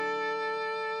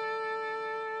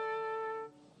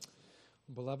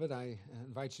Beloved, I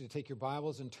invite you to take your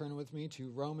Bibles and turn with me to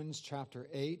Romans chapter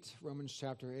 8. Romans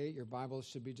chapter 8. Your Bibles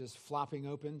should be just flopping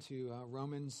open to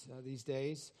Romans these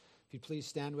days. If you'd please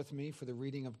stand with me for the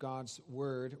reading of God's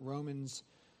Word, Romans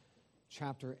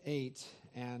chapter 8.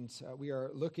 And we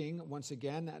are looking once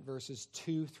again at verses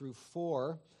 2 through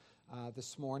 4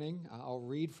 this morning. I'll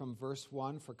read from verse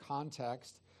 1 for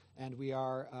context. And we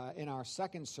are in our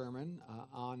second sermon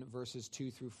on verses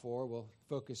 2 through 4. We'll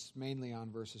focus mainly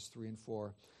on verses 3 and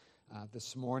 4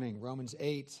 this morning. Romans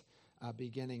 8,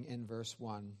 beginning in verse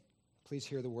 1. Please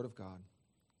hear the word of God.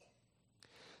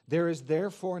 There is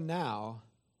therefore now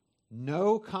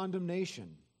no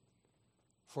condemnation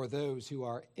for those who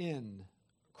are in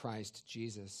Christ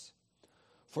Jesus.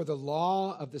 For the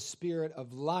law of the Spirit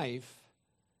of life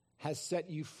has set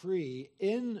you free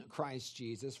in Christ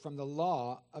Jesus from the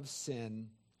law of sin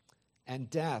and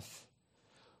death.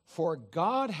 For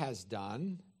God has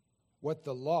done what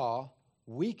the law,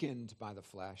 weakened by the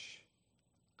flesh,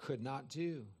 could not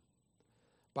do,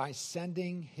 by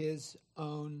sending his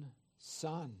own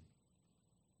Son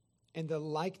in the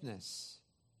likeness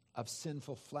of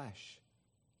sinful flesh,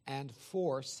 and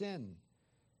for sin.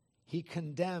 He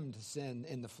condemned sin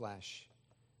in the flesh,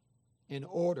 in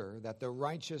order that the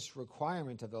righteous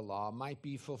requirement of the law might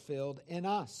be fulfilled in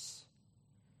us,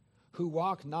 who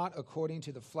walk not according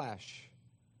to the flesh,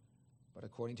 but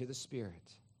according to the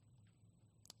Spirit.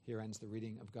 Here ends the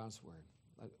reading of God's Word.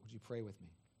 Would you pray with me?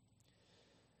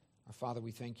 Our Father,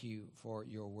 we thank you for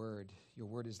your Word. Your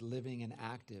Word is living and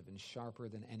active and sharper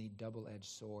than any double-edged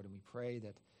sword, and we pray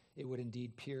that it would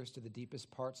indeed pierce to the deepest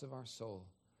parts of our soul,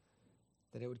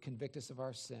 that it would convict us of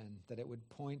our sin, that it would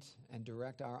point and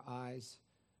direct our eyes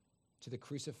to the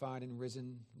crucified and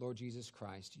risen Lord Jesus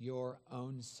Christ, your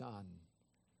own Son,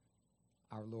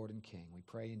 our Lord and King. We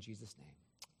pray in Jesus' name.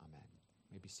 Amen.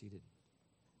 You may be seated.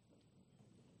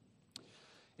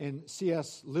 In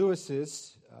C.S.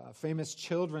 Lewis's famous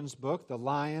children's book, The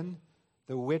Lion,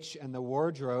 the Witch, and the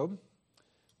Wardrobe,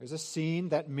 there's a scene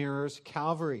that mirrors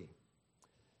Calvary.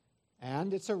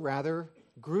 And it's a rather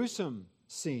gruesome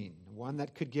scene, one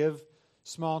that could give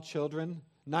small children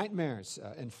nightmares,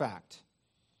 in fact.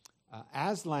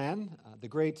 Aslan, the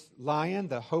great lion,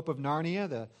 the hope of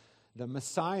Narnia, the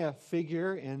Messiah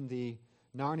figure in the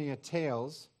Narnia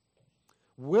tales,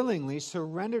 willingly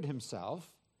surrendered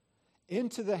himself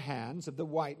into the hands of the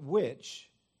White Witch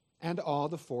and all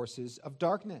the forces of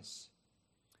darkness.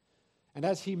 And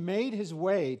as he made his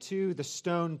way to the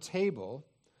stone table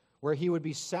where he would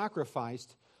be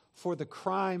sacrificed for the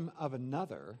crime of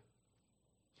another,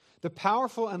 the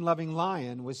powerful and loving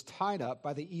lion was tied up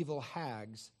by the evil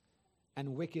hags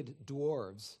and wicked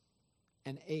dwarves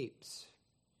and apes.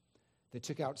 They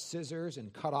took out scissors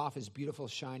and cut off his beautiful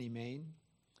shiny mane,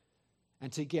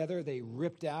 and together they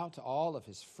ripped out all of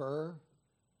his fur.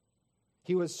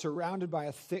 He was surrounded by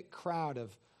a thick crowd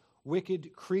of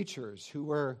wicked creatures who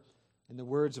were, in the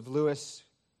words of Lewis,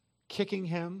 kicking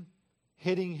him,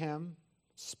 hitting him,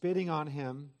 spitting on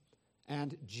him,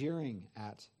 and jeering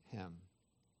at him.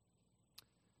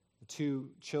 The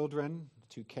two children, the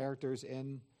two characters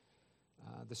in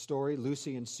the story,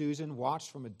 Lucy and Susan,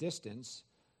 watched from a distance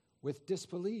with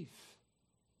disbelief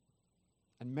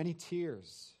and many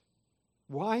tears.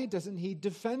 Why doesn't he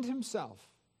defend himself?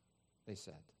 They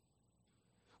said.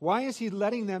 Why is he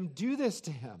letting them do this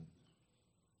to him?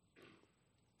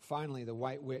 Finally, the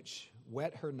White Witch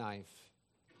whet her knife,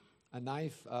 a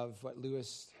knife of what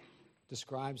Lewis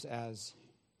describes as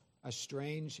a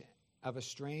strange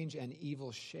and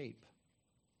evil shape.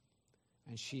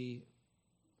 And she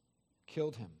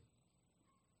killed him,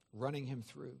 running him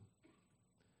through.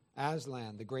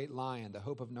 Aslan, the great lion, the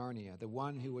hope of Narnia, the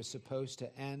one who was supposed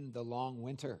to end the long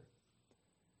winter,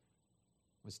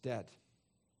 was dead.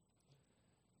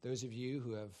 Those of you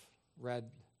who have read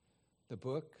the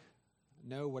book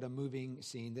know what a moving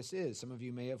scene this is. Some of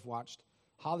you may have watched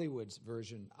Hollywood's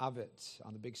version of it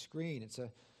on the big screen. It's a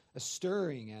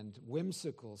stirring and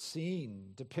whimsical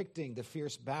scene depicting the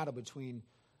fierce battle between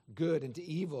good and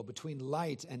evil, between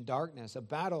light and darkness, a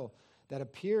battle that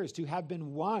appears to have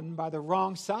been won by the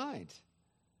wrong side.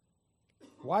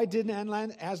 Why didn't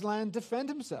Aslan defend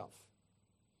himself?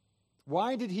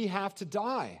 Why did he have to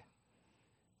die?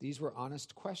 These were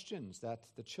honest questions that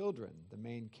the children, the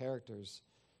main characters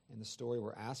in the story,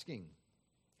 were asking.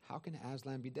 How can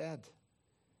Aslan be dead?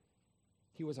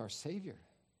 He was our Savior.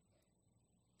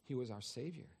 He was our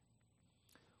Savior.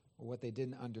 Well, what they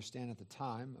didn't understand at the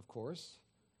time, of course,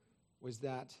 was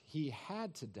that he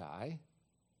had to die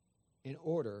in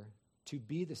order to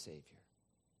be the Savior.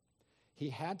 He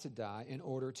had to die in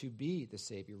order to be the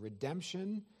Savior.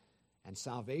 Redemption and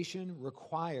salvation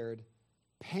required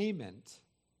payment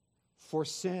for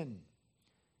sin.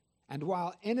 And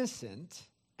while innocent,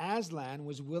 Aslan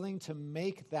was willing to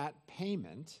make that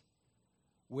payment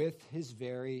with his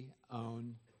very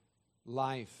own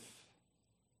life.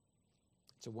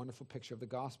 It's a wonderful picture of the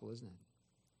gospel, isn't it?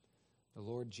 The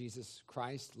Lord Jesus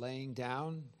Christ laying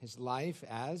down his life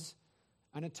as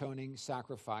an atoning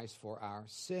sacrifice for our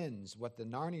sins. What the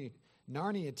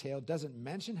Narnia tale doesn't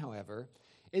mention, however,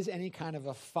 is any kind of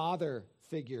a father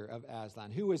figure of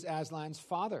Aslan. Who was Aslan's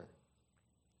father?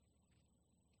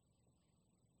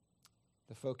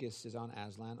 The focus is on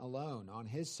Aslan alone, on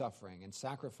his suffering and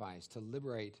sacrifice to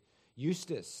liberate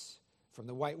Eustace from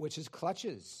the White Witch's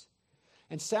clutches.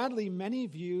 And sadly, many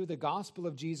view the gospel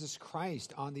of Jesus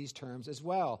Christ on these terms as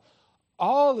well.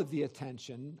 All of the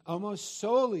attention, almost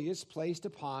solely, is placed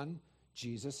upon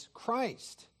Jesus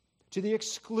Christ, to the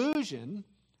exclusion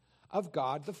of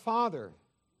God the Father,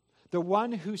 the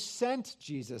one who sent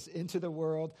Jesus into the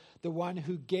world, the one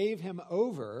who gave him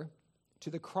over to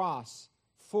the cross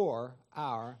for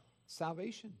our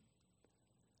salvation.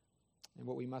 And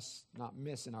what we must not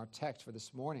miss in our text for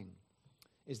this morning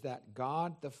is that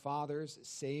God the Father's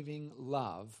saving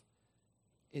love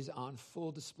is on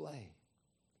full display.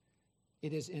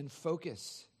 It is in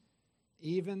focus,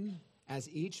 even as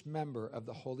each member of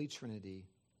the Holy Trinity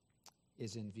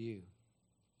is in view.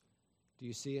 Do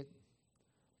you see it?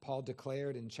 Paul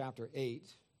declared in chapter 8,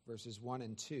 verses 1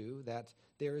 and 2, that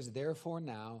there is therefore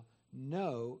now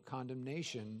no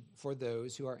condemnation for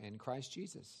those who are in Christ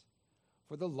Jesus.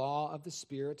 For the law of the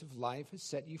Spirit of life has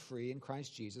set you free in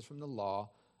Christ Jesus from the law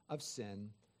of sin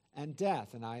and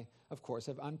death. And I, of course,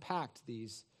 have unpacked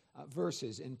these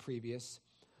verses in previous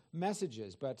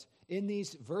messages. But in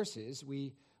these verses,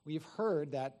 we've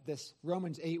heard that this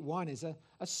Romans 8:1 is a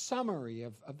summary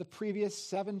of the previous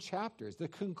 7 chapters, the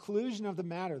conclusion of the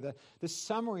matter, the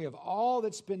summary of all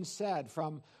that's been said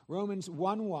from Romans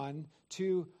 1:1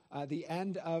 to the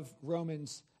end of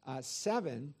Romans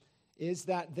 7, is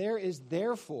that there is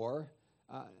therefore,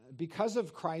 because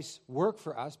of Christ's work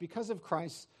for us, because of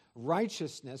Christ's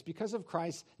righteousness, because of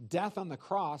Christ's death on the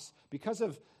cross, because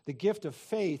of the gift of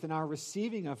faith and our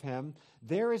receiving of him,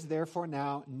 there is therefore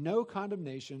now no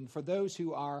condemnation for those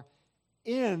who are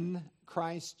in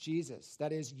Christ Jesus,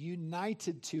 that is,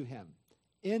 united to him,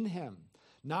 in him,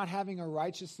 not having a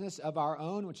righteousness of our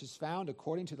own, which is found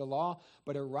according to the law,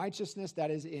 but a righteousness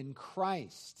that is in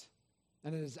Christ,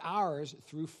 and it is ours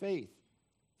through faith,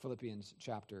 Philippians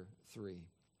chapter 3.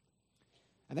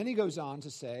 And then he goes on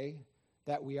to say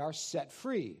that we are set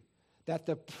free, that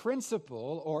the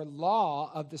principle or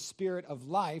law of the Spirit of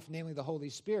life, namely the Holy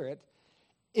Spirit,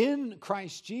 in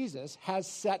Christ Jesus has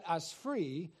set us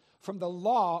free from the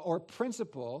law or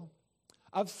principle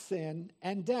of sin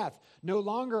and death. No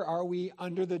longer are we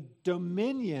under the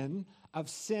dominion of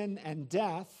sin and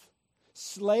death,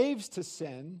 slaves to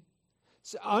sin,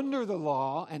 under the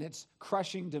law and its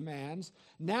crushing demands.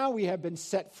 Now we have been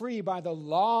set free by the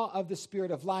law of the Spirit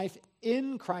of life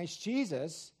in Christ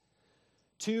Jesus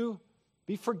to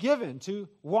be forgiven, to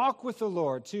walk with the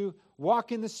Lord, to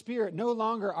walk in the Spirit. No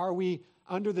longer are we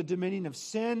under the dominion of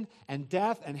sin and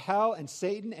death and hell and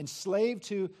Satan, enslaved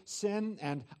to sin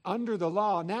and under the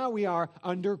law. Now we are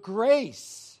under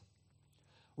grace.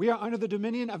 We are under the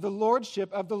dominion of the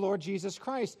lordship of the Lord Jesus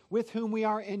Christ, with whom we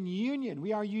are in union.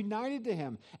 We are united to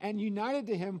him. And united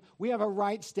to him, we have a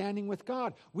right standing with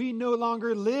God. We no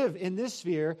longer live in this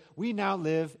sphere. We now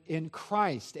live in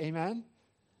Christ. Amen?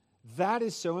 That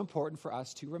is so important for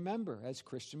us to remember as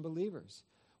Christian believers.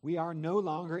 We are no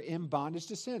longer in bondage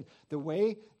to sin. The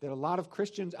way that a lot of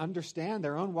Christians understand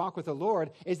their own walk with the Lord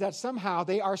is that somehow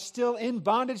they are still in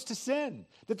bondage to sin,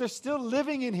 that they're still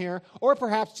living in here, or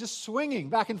perhaps just swinging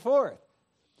back and forth.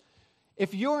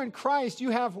 If you're in Christ,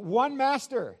 you have one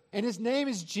master, and his name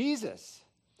is Jesus.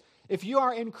 If you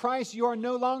are in Christ, you are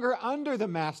no longer under the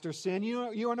master sin.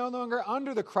 You are no longer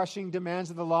under the crushing demands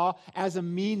of the law as a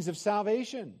means of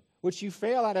salvation, which you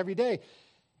fail at every day.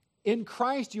 In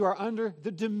Christ, you are under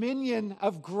the dominion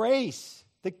of grace,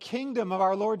 the kingdom of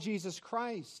our Lord Jesus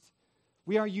Christ.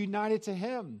 We are united to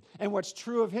him. And what's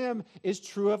true of him is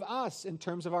true of us in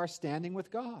terms of our standing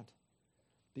with God,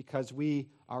 because we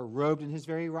are robed in his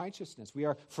very righteousness. We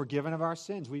are forgiven of our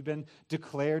sins. We've been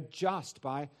declared just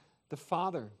by the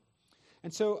Father.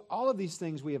 And so all of these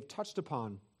things we have touched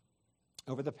upon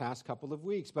over the past couple of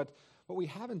weeks. But what we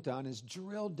haven't done is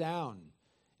drill down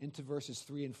into verses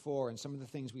 3 and 4 and some of the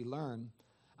things we learn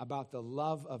about the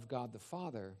love of God the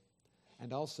Father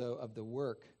and also of the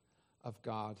work of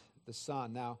God the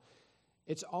Son. Now,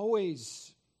 it's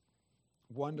always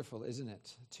wonderful, isn't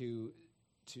it, to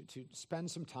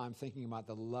spend some time thinking about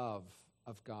the love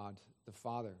of God the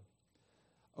Father.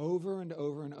 over and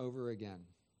over and over again,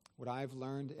 what I've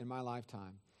learned in my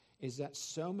lifetime is that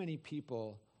so many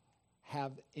people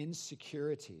have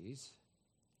insecurities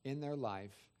in their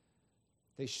life.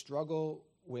 They struggle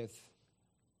with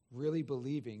really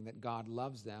believing that God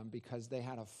loves them because they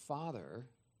had a father,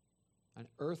 an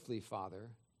earthly father,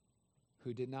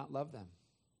 who did not love them.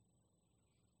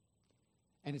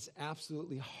 And it's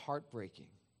absolutely heartbreaking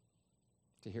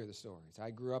to hear the stories.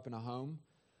 I grew up in a home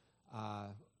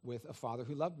with a father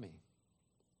who loved me.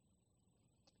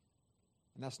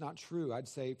 And that's not true, I'd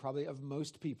say, probably of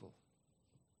most people.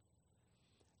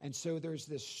 And so there's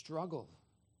this struggle.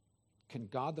 Can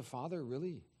God the Father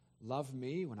really love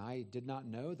me when I did not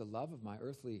know the love of my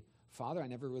earthly father? I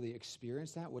never really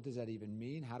experienced that. What does that even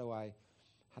mean? How do I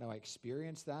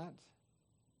experience that?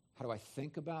 How do I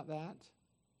think about that?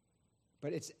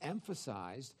 But it's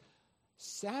emphasized.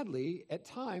 Sadly, at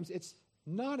times, it's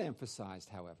not emphasized,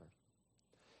 however.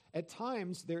 At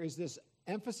times, there is this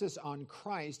emphasis on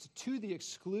Christ to the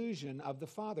exclusion of the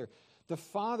Father. The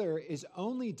Father is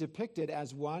only depicted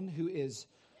as one who is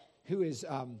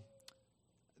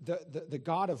the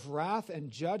God of wrath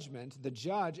and judgment, the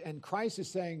judge, and Christ is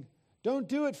saying, "Don't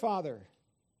do it, Father.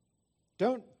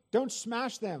 Don't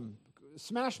smash them.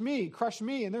 Smash me, crush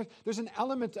me." And there's an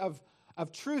element of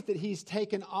truth that he's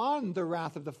taken on the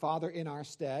wrath of the Father in our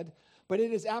stead, but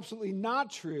it is absolutely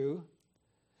not true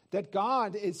that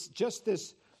God is just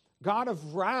this God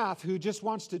of wrath who just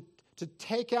wants to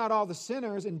take out all the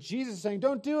sinners, and Jesus is saying,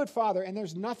 "Don't do it, Father." And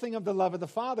there's nothing of the love of the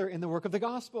Father in the work of the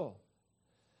gospel.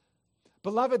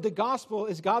 Beloved, the gospel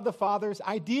is God the Father's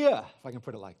idea, if I can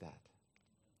put it like that.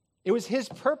 It was his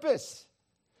purpose.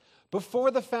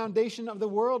 Before the foundation of the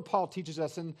world, Paul teaches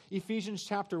us in Ephesians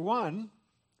chapter 1,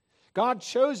 God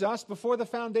chose us before the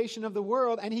foundation of the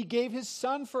world, and he gave his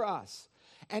Son for us.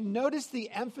 And notice the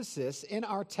emphasis in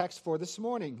our text for this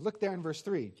morning. Look there in verse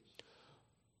 3.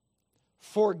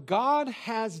 For God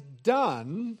has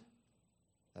done,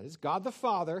 that is, God the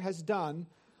Father has done,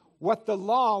 what the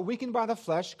law, weakened by the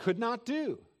flesh, could not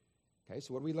do. Okay,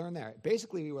 so what do we learn there?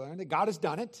 Basically, we learn that God has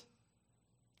done it.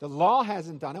 The law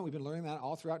hasn't done it. We've been learning that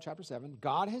all throughout chapter 7.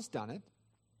 God has done it.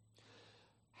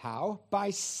 How? By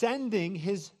sending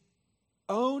his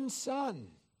own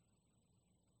Son.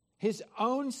 His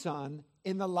own Son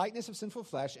in the likeness of sinful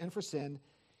flesh, and for sin,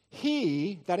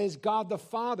 he, that is God the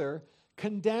Father,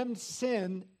 condemned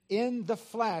sin in the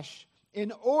flesh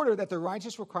in order that the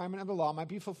righteous requirement of the law might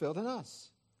be fulfilled in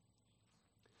us.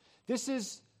 This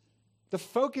is, the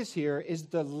focus here is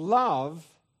the love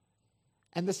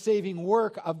and the saving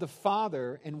work of the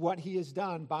Father and what he has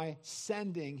done by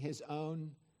sending his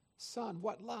own Son.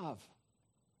 What love!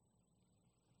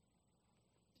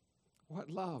 What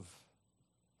love!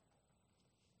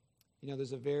 You know,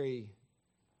 there's a very,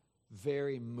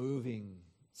 very moving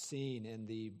scene in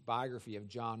the biography of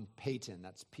John Paton.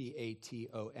 That's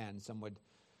P-A-T-O-N. Some would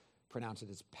pronounce it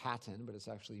as Patton, but it's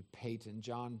actually Paton.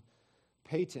 John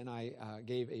Paton, I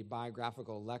gave a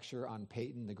biographical lecture on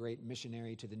Paton, the great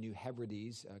missionary to the New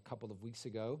Hebrides, a couple of weeks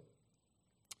ago.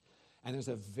 And there's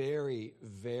a very,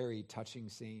 very touching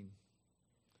scene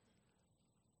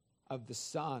of the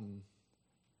son,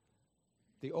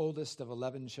 the oldest of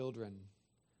 11 children,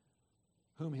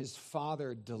 whom his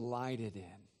father delighted in.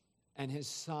 And his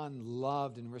son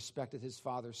loved and respected his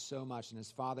father so much. And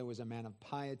his father was a man of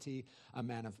piety, a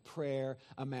man of prayer,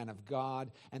 a man of God.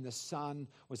 And the son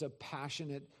was a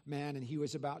passionate man. And he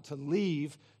was about to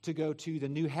leave to go to the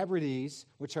New Hebrides,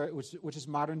 which is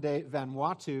modern-day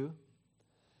Vanuatu,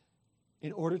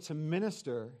 in order to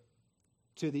minister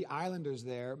to the islanders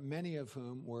there, many of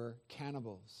whom were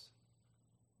cannibals.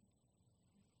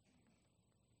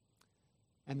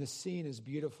 And the scene is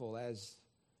beautiful as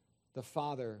the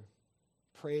father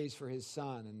prays for his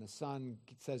son, and the son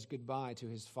says goodbye to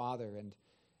his father. And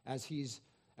as he's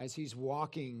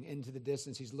walking into the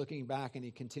distance, he's looking back, and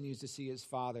he continues to see his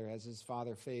father as his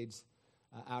father fades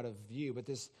out of view. But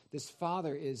this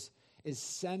father is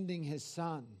sending his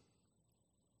son,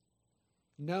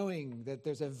 knowing that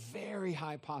there's a very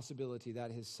high possibility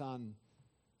that his son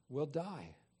will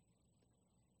die.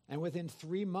 And within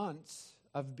 3 months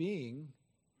of being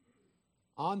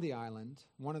on the island,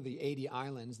 one of the 80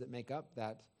 islands that make up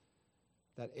that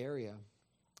area,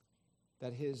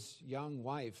 that his young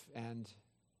wife and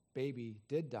baby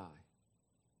did die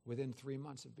within 3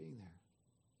 months of being there.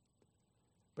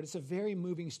 But it's a very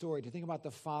moving story to think about the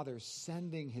father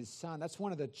sending his son. That's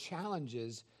one of the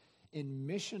challenges in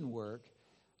mission work,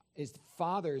 is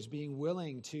fathers being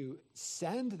willing to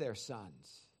send their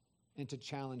sons into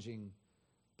challenging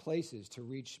places to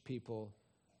reach people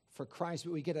for Christ.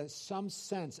 But we get some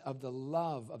sense of the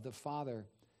love of the Father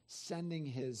sending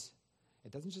his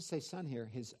It doesn't just say son here,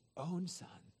 his own son.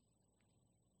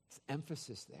 It's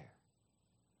emphasis there.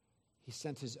 He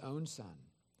sent his own son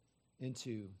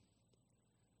into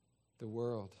the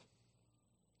world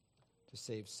to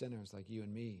save sinners like you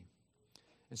and me.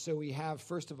 And so we have,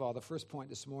 first of all, the first point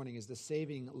this morning is the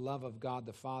saving love of God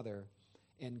the Father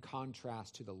in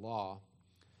contrast to the law.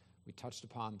 We touched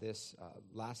upon this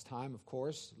last time, of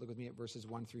course. Look with me at verses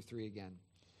 1 through 3 again.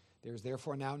 There is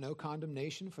therefore now no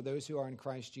condemnation for those who are in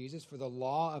Christ Jesus, for the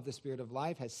law of the Spirit of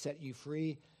life has set you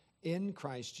free in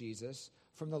Christ Jesus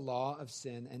from the law of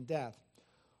sin and death.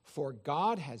 For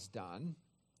God has done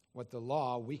what the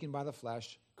law, weakened by the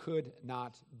flesh, could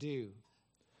not do.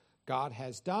 God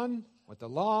has done what the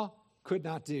law could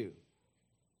not do.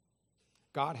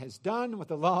 God has done what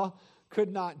the law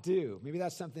could not do. Maybe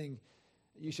that's something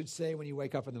you should say when you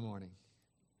wake up in the morning.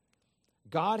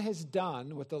 God has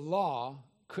done what the law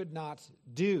could not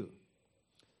do.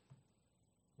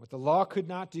 What the law could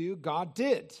not do, God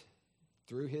did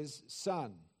through his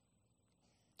Son.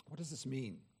 What does this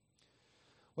mean?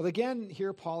 Well, again,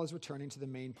 here Paul is returning to the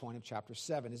main point of chapter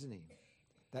 7, isn't he?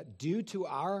 That due to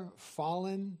our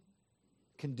fallen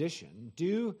condition,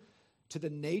 due to the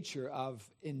nature of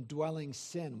indwelling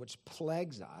sin which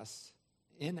plagues us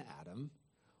in Adam,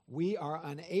 we are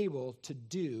unable to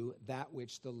do that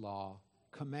which the law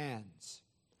commands.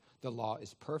 The law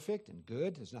is perfect and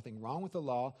good. There's nothing wrong with the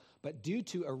law. But due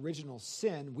to original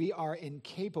sin, we are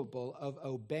incapable of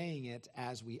obeying it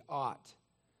as we ought.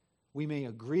 We may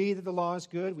agree that the law is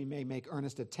good. We may make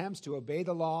earnest attempts to obey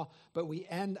the law, but we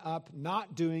end up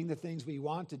not doing the things we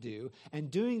want to do and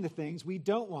doing the things we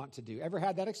don't want to do. Ever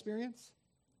had that experience?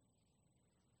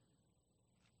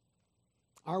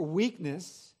 Our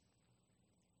weakness,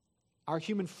 our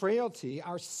human frailty,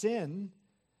 our sin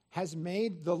has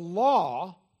made the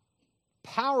law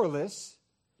powerless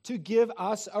to give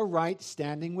us a right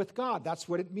standing with God. That's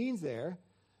what it means there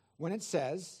when it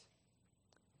says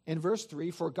in verse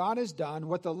 3, for God has done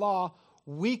what the law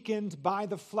weakened by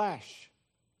the flesh.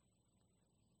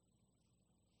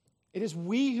 It is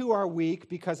we who are weak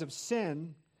because of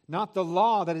sin, not the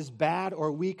law that is bad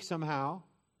or weak somehow.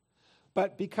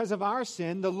 But because of our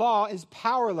sin, the law is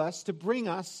powerless to bring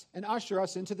us and usher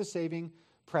us into the saving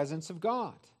presence of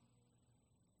God.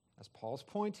 That's Paul's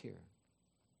point here.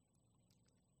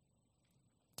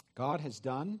 God has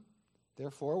done,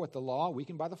 therefore, what the law,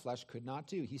 weakened by the flesh, could not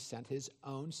do. He sent his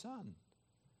own Son.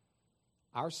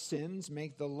 Our sins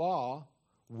make the law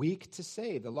weak to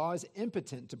save. The law is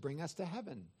impotent to bring us to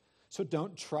heaven. So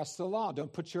don't trust the law.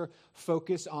 Don't put your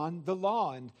focus on the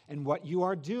law and what you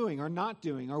are doing or not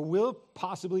doing or will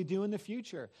possibly do in the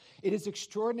future. It is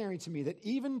extraordinary to me that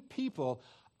even people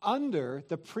under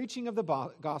the preaching of the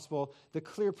gospel, the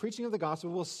clear preaching of the gospel,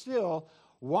 will still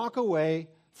walk away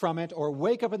from it or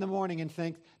wake up in the morning and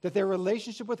think that their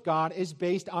relationship with God is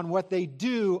based on what they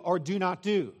do or do not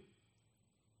do.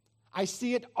 I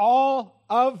see it all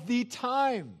of the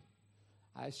time.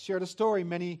 I shared a story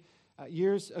many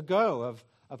years ago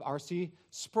of R.C.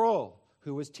 Sproul,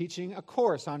 who was teaching a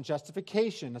course on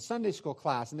justification, a Sunday school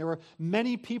class, and there were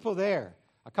many people there.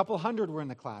 A couple hundred were in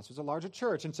the class. It was a larger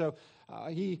church. And so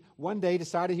he one day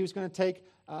decided he was going to take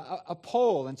a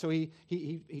poll. And so he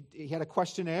had a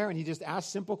questionnaire, and he just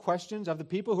asked simple questions of the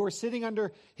people who were sitting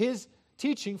under his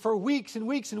teaching for weeks and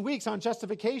weeks and weeks on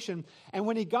justification. And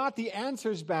when he got the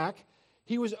answers back,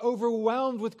 he was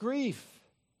overwhelmed with grief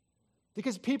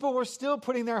because people were still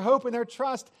putting their hope and their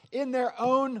trust in their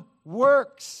own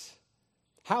works,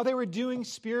 how they were doing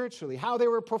spiritually, how they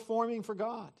were performing for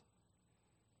God,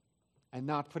 and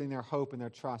not putting their hope and their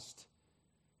trust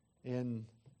in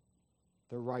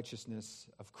the righteousness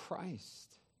of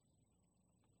Christ.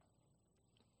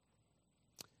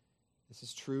 This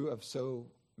is true of so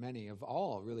many, of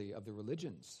all, really, of the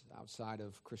religions outside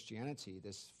of Christianity,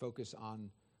 this focus on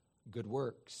good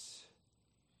works.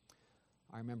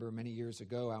 I remember many years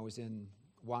ago, I was in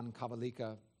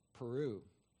Huancavelica, Peru.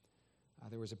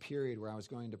 There was a period where I was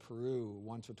going to Peru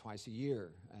once or twice a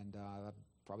year, and I've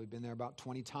probably been there about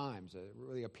 20 times.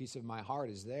 Really, a piece of my heart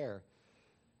is there.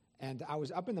 And I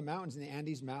was up in the mountains, in the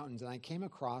Andes Mountains, and I came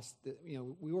across,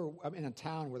 we were in a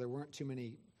town where there weren't too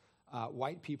many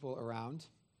white people around.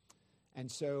 And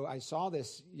so I saw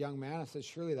this young man. I said,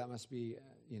 surely that must be,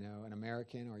 an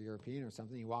American or European or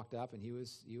something. He walked up, and he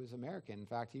was American. In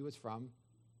fact, he was from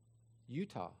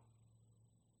Utah.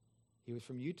 He was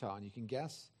from Utah, and you can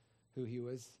guess who he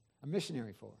was a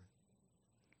missionary for.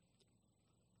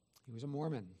 He was a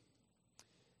Mormon.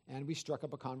 And we struck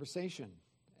up a conversation.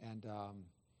 And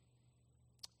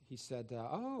he said,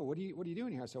 what are you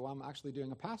doing here? I said, well, I'm actually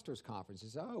doing a pastor's conference. He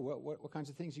said, what kinds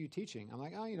of things are you teaching? I'm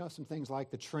like, some things like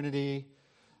the Trinity,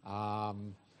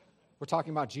 We're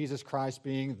talking about Jesus Christ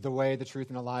being the way, the truth,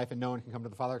 and the life, and no one can come to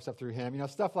the Father except through him.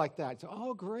 Stuff like that. So,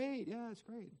 oh, great. Yeah, it's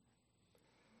great.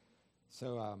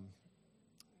 So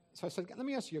I said, let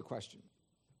me ask you a question.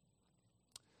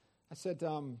 I said,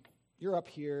 you're up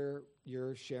here,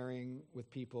 you're sharing with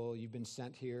people, you've been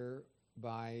sent here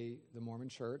by the Mormon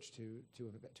Church to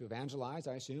evangelize,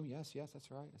 I assume. Yes,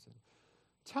 that's right. I said,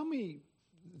 tell me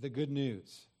the good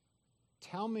news.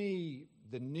 Tell me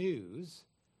the news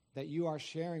that you are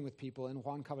sharing with people in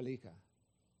Huancavelica.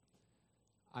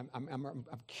 I'm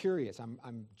curious.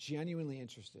 I'm genuinely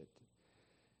interested.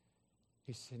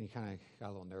 He kind of got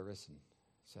a little nervous and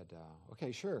said,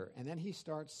 okay, sure. And then he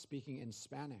starts speaking in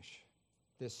Spanish,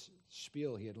 this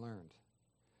spiel he had learned.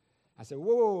 I said,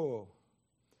 whoa.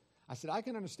 I said, I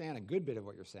can understand a good bit of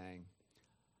what you're saying.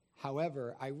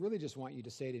 However, I really just want you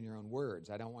to say it in your own words.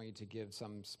 I don't want you to give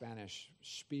some Spanish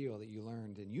spiel that you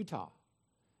learned in Utah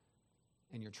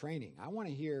in your training. I want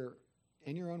to hear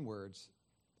in your own words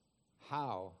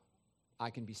how I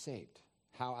can be saved,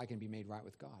 how I can be made right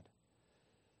with God.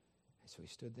 And so he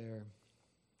stood there.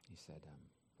 He said,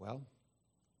 well,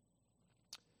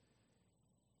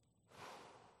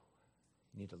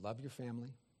 you need to love your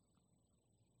family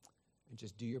and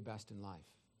just do your best in life.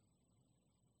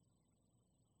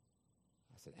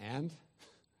 I said, and?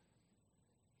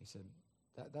 He said,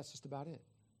 that's just about it.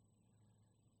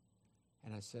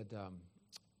 And I said,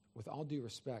 with all due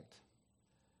respect,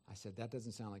 I said, that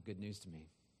doesn't sound like good news to me.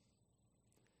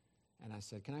 And I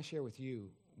said, can I share with you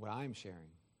what I'm sharing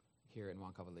here in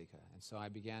Huancavelica? And so I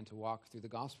began to walk through the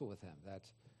gospel with him,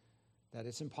 that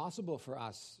it's impossible for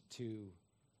us to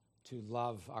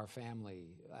love our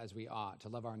family as we ought, to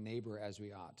love our neighbor as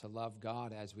we ought, to love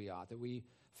God as we ought, that we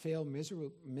fail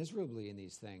miserably in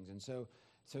these things. And so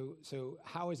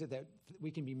how is it that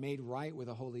we can be made right with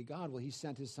a holy God? Well, he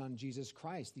sent his son, Jesus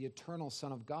Christ, the eternal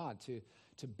Son of God, to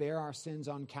bear our sins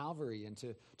on Calvary and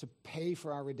to pay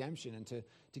for our redemption and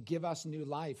to give us new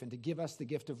life and to give us the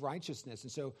gift of righteousness.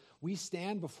 And so we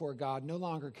stand before God no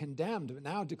longer condemned, but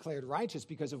now declared righteous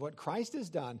because of what Christ has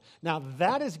done. Now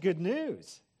that is good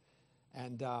news.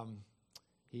 And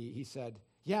he said,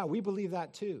 yeah, we believe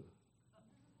that too.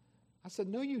 I said,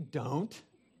 no, you don't.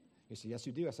 He said, yes,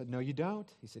 you do. I said, no, you don't.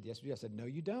 He said, yes, we do. I said, no,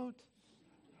 you don't.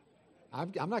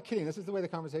 I'm not kidding. This is the way the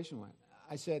conversation went.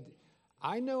 I said,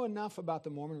 I know enough about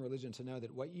the Mormon religion to know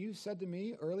that what you said to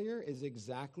me earlier is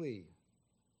exactly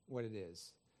what it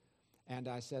is. And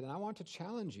I said, and I want to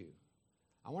challenge you.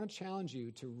 I want to challenge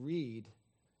you to read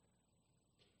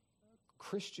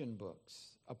Christian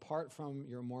books apart from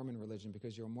your Mormon religion,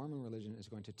 because your Mormon religion is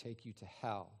going to take you to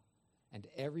hell. And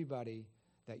everybody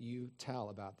that you tell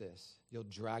about this, you'll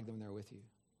drag them there with you.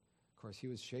 Of course, he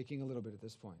was shaking a little bit at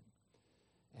this point.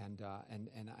 And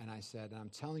I said, I'm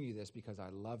telling you this because I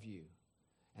love you.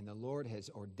 And the Lord has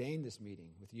ordained this meeting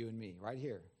with you and me right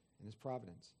here in his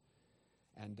providence.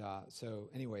 And so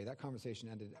anyway, that conversation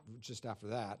ended just after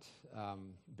that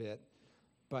bit.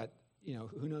 But,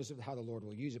 who knows how the Lord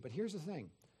will use it. But here's the thing.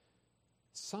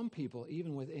 Some people,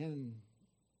 even within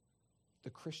the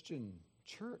Christian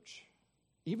church,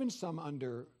 even some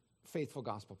under faithful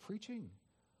gospel preaching,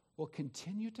 will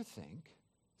continue to think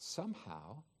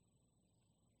somehow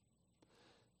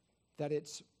that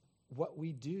it's what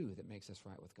we do that makes us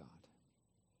right with God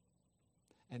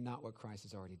and not what Christ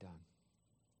has already done.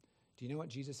 Do you know what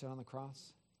Jesus said on the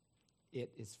cross?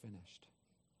 It is finished.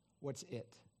 What's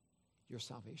it? Your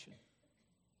salvation.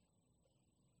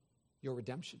 Your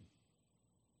redemption.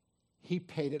 He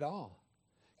paid it all.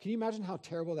 Can you imagine how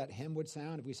terrible that hymn would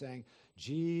sound if we sang,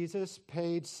 Jesus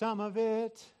paid some of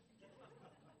it?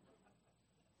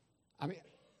 I mean,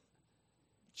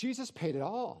 Jesus paid it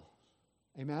all.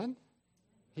 Amen?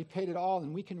 He paid it all,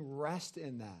 and we can rest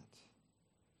in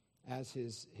that as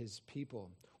his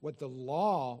people. What the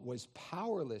law was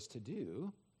powerless to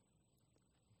do,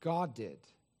 God did.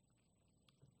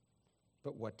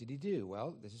 But what did he do?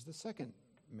 Well, this is the second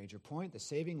major point, the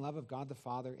saving love of God the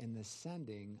Father in the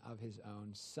sending of his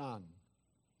own Son.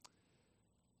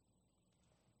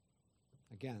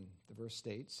 Again, the verse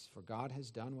states, for God has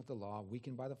done what the law,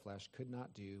 weakened by the flesh, could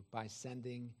not do by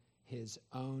sending his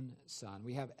own Son.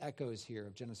 We have echoes here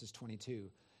of Genesis 22.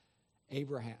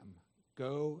 Abraham,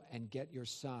 go and get your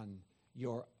son,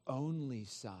 your only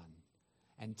son,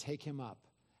 and take him up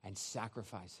and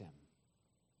sacrifice him.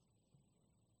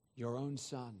 Your own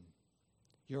son,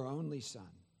 your only son.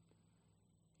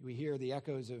 We hear the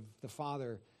echoes of the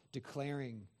Father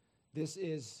declaring, this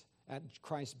is at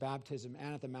Christ's baptism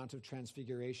and at the Mount of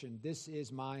Transfiguration, this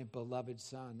is my beloved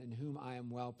Son, in whom I am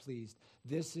well pleased.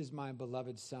 This is my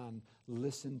beloved Son,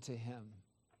 listen to him.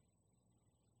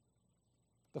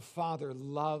 The Father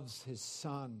loves his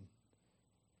Son.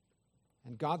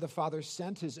 And God the Father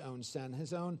sent his own Son,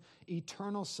 his own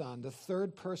eternal Son, the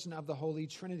third person of the Holy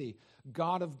Trinity,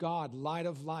 God of God, light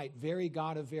of light, very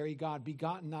God of very God,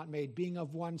 begotten, not made, being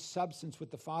of one substance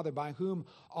with the Father, by whom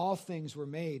all things were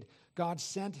made. God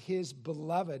sent his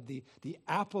beloved, the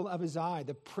apple of his eye,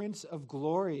 the Prince of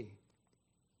glory.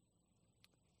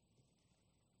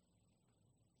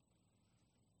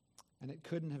 And it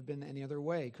couldn't have been any other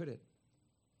way, could it?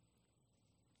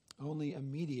 Only a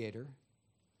mediator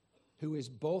who is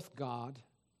both God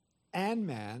and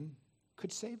man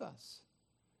could save us.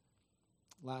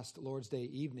 Last Lord's Day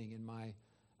evening in my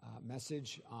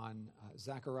message on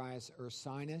Zacharias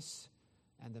Ursinus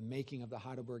and the making of the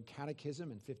Heidelberg Catechism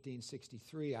in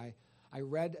 1563, I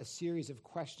read a series of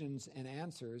questions and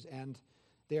answers, and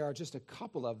there are just a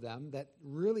couple of them that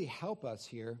really help us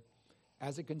here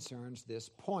as it concerns this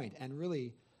point, and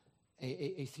really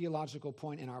a theological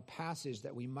point in our passage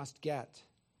that we must get.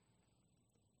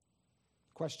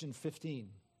 Question 15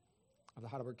 of the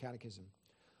Heidelberg Catechism.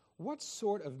 What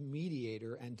sort of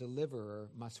mediator and deliverer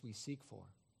must we seek for?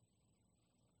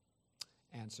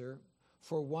 Answer,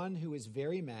 for one who is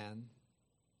very man,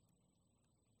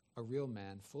 a real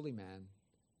man, fully man,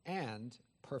 and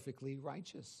perfectly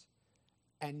righteous,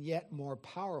 and yet more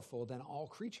powerful than all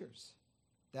creatures.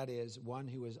 That is, one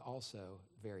who is also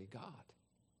very God.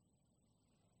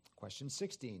 Question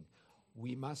 16.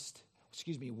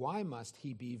 Why must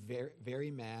he be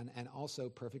very man and also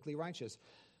perfectly righteous?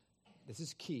 This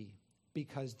is key,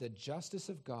 because the justice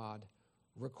of God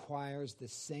requires the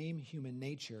same human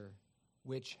nature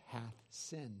which hath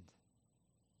sinned.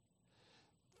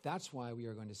 That's why we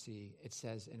are going to see, it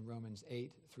says in Romans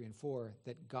 8, 3 and 4,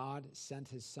 that God sent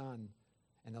his Son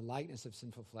in the likeness of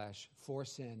sinful flesh for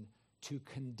sin to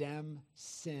condemn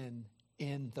sin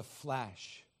in the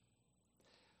flesh.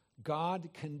 God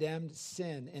condemned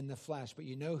sin in the flesh, but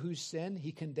you know whose sin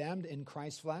he condemned in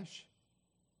Christ's flesh?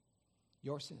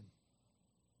 Your sin.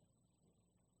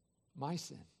 My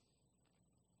sin.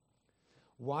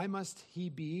 Why must he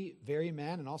be very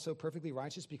man and also perfectly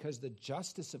righteous? Because the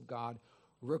justice of God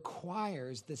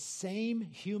requires the same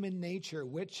human nature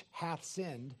which hath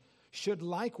sinned should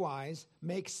likewise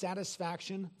make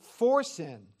satisfaction for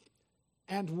sin.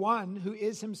 And one who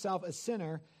is himself a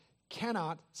sinner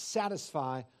cannot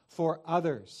satisfy for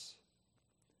others.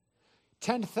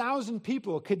 10,000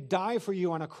 people could die for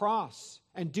you on a cross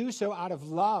and do so out of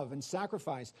love and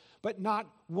sacrifice, but not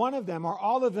one of them or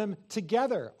all of them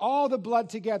together, all the blood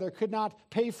together, could not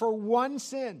pay for one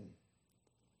sin,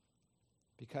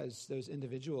 because those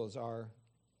individuals are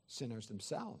sinners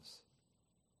themselves.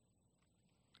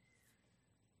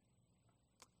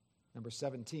 Number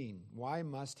 17, why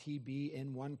must he be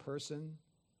in one person,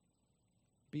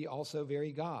 be also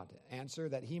very God? Answer,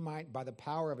 that he might, by the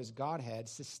power of his Godhead,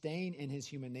 sustain in his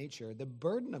human nature the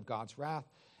burden of God's wrath,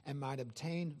 and might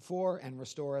obtain for and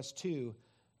restore us to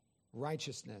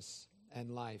righteousness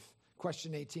and life.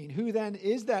 Question 18, who then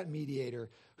is that mediator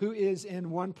who is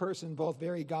in one person both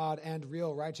very God and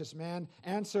real righteous man?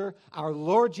 Answer, our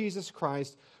Lord Jesus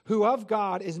Christ, who of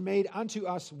God is made unto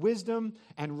us wisdom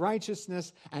and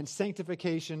righteousness and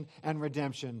sanctification and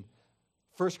redemption.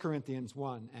 1 Corinthians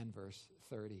 1 and verse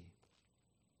 30.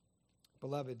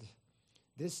 Beloved,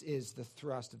 this is the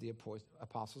thrust of the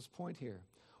apostle's point here.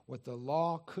 What the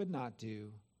law could not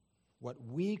do, what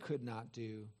we could not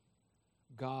do,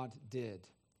 God did,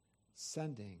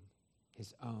 sending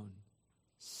his own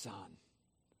Son.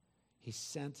 He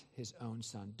sent his own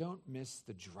Son. Don't miss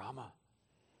the drama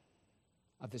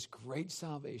of this great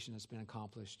salvation that's been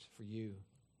accomplished for you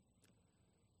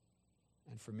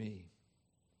and for me.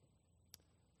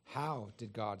 How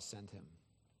did God send him?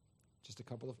 Just a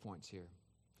couple of points here.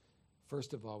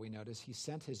 First of all, we notice he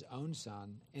sent his own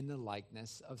Son in the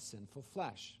likeness of sinful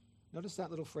flesh. Notice that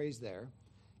little phrase there,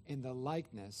 in the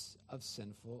likeness of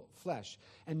sinful flesh.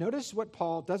 And notice what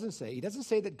Paul doesn't say. He doesn't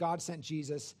say that God sent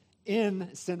Jesus in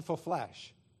sinful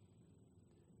flesh.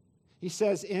 He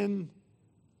says in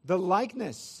the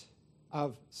likeness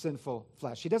of sinful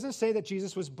flesh. He doesn't say that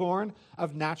Jesus was born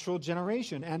of natural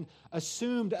generation and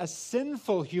assumed a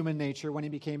sinful human nature when he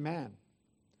became man.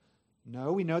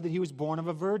 No, we know that he was born of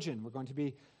a virgin. We're going to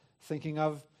be thinking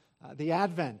of the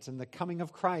Advent and the coming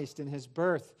of Christ and his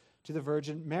birth to the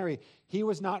Virgin Mary. He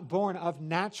was not born of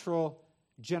natural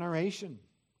generation.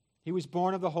 He was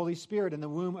born of the Holy Spirit in the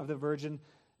womb of the Virgin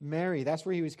Mary. That's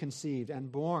where he was conceived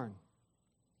and born.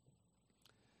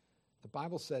 The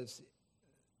Bible says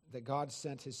that God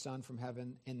sent his Son from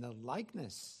heaven in the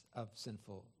likeness of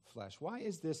sinful flesh. Why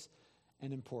is this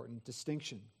an important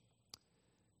distinction?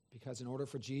 Because in order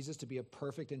for Jesus to be a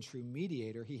perfect and true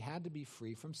mediator, he had to be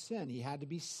free from sin. He had to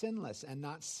be sinless and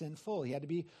not sinful. He had to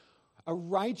be a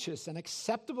righteous and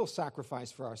acceptable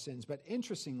sacrifice for our sins. But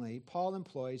interestingly, Paul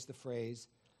employs the phrase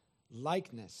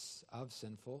likeness of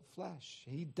sinful flesh.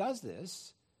 He does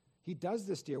this,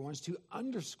 dear ones, to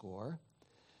underscore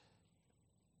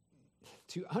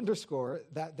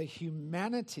that the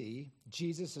humanity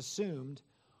Jesus assumed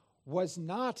was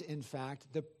not, in fact,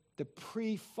 the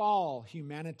pre-fall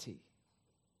humanity.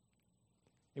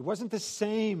 It wasn't the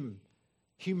same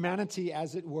humanity,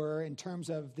 as it were, in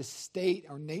terms of the state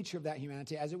or nature of that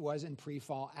humanity as it was in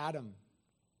pre-fall Adam.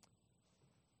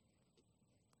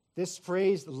 This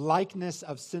phrase, likeness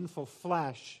of sinful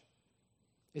flesh,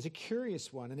 is a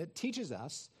curious one, and it teaches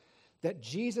us that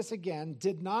Jesus, again,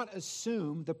 did not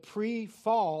assume the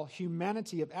pre-fall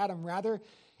humanity of Adam. Rather,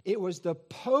 it was the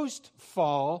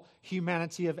post-fall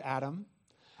humanity of Adam,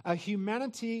 a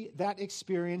humanity that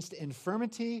experienced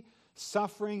infirmity,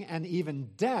 suffering, and even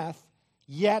death,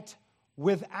 yet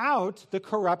without the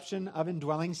corruption of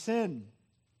indwelling sin.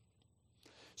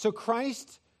 So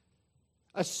Christ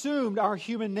assumed our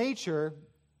human nature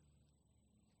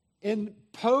in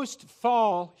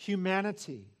post-fall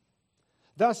humanity,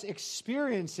 thus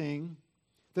experiencing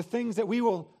the things that we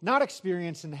will not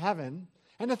experience in heaven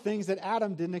and the things that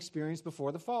Adam didn't experience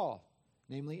before the fall,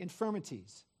 namely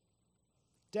infirmities,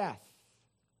 death.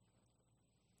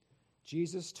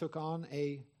 Jesus took on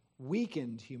a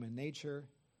weakened human nature,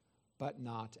 but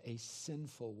not a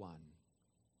sinful one.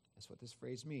 That's what this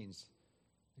phrase means.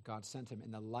 That God sent him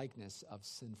in the likeness of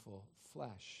sinful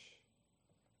flesh.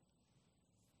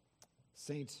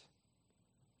 Saint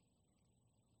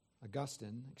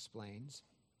Augustine explains,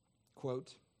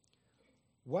 quote,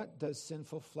 "What does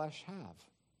sinful flesh have?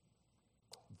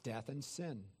 Death and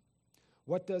sin.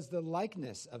 What does the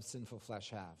likeness of sinful flesh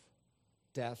have?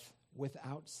 Death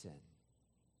without sin."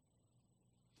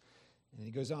 And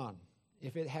he goes on,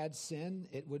 if it had sin,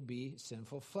 it would be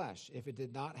sinful flesh. If it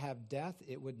did not have death,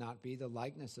 it would not be the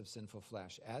likeness of sinful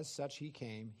flesh. As such, he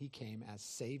came as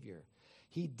Savior.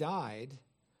 He died,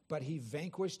 but he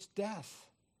vanquished death.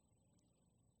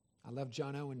 I love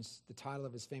John Owen's, the title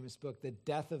of his famous book, The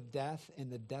Death of Death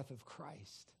and the Death of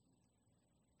Christ.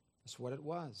 That's what it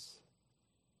was.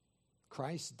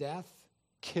 Christ's death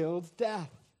killed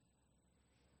death.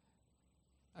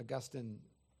 Augustine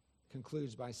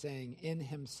concludes by saying, in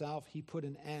himself he put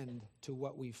an end to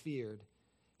what we feared.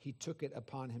 He took it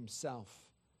upon himself,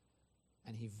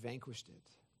 and he vanquished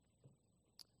it.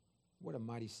 What a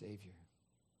mighty Savior.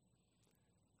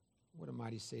 What a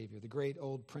mighty Savior. The great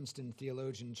old Princeton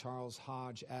theologian Charles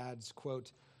Hodge adds,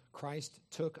 quote, "Christ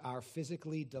took our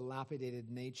physically dilapidated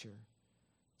nature,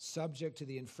 subject to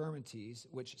the infirmities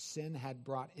which sin had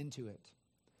brought into it.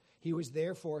 He was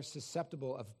therefore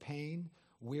susceptible of pain,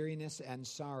 weariness, and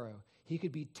sorrow. He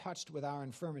could be touched with our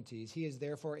infirmities. He is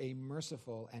therefore a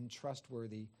merciful and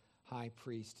trustworthy high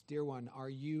priest." Dear one, are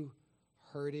you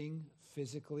hurting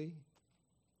physically?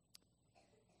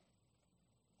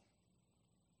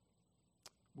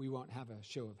 We won't have a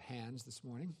show of hands this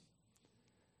morning,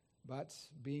 but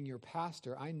being your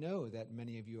pastor, I know that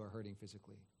many of you are hurting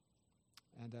physically.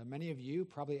 And many of you,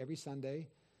 probably every Sunday,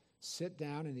 sit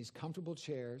down in these comfortable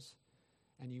chairs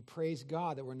and you praise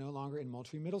God that we're no longer in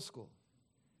Moultrie Middle School,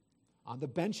 on the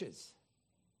benches,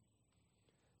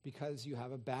 because you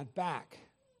have a bad back,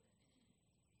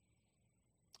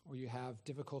 or you have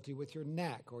difficulty with your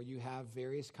neck, or you have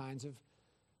various kinds of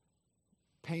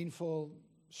painful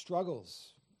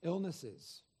struggles,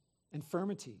 illnesses,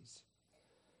 infirmities.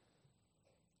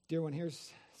 Dear one,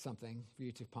 here's something for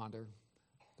you to ponder.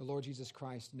 The Lord Jesus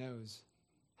Christ knows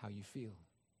how you feel.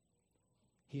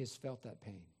 He has felt that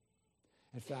pain.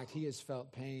 In fact, he has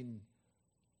felt pain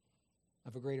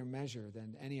of a greater measure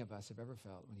than any of us have ever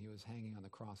felt when he was hanging on the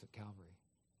cross at Calvary,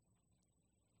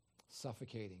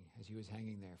 suffocating as he was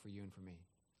hanging there for you and for me.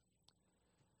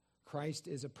 Christ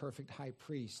is a perfect high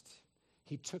priest.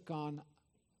 He took on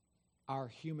our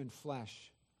human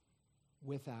flesh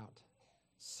without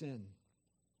sin.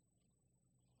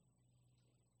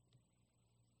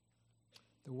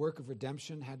 The work of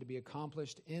redemption had to be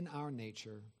accomplished in our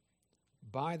nature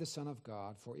by the Son of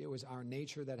God, for it was our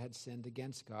nature that had sinned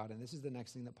against God. And this is the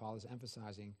next thing that Paul is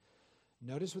emphasizing.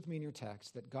 Notice with me in your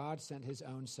text that God sent his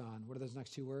own Son. What are those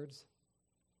next two words?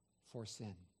 For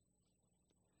sin.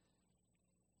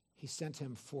 He sent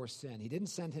him for sin. He didn't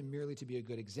send him merely to be a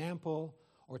good example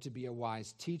or to be a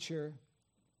wise teacher.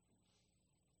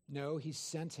 No, he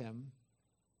sent him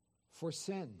for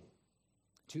sin,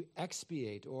 to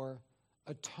expiate or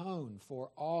atone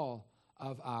for all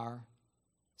of our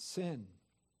sin.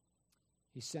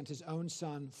 He sent his own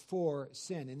son for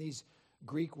sin. In these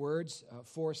Greek words,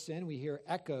 for sin, we hear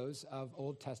echoes of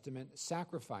Old Testament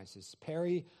sacrifices.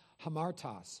 Peri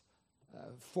hamartos,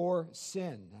 for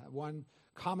sin. One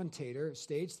commentator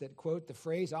states that, quote, the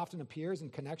phrase often appears in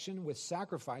connection with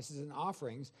sacrifices and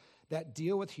offerings that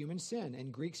deal with human sin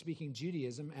in Greek-speaking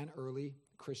Judaism and early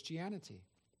Christianity.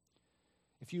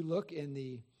 If you look in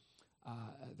the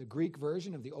Greek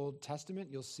version of the Old Testament,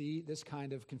 you'll see this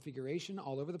kind of configuration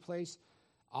all over the place.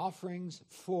 Offerings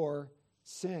for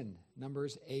sin,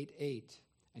 Numbers 8:8.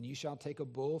 And you shall take a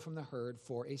bull from the herd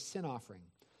for a sin offering.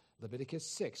 Leviticus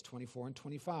 6:24 and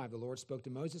 25. The Lord spoke to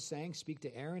Moses, saying, speak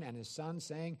to Aaron and his sons,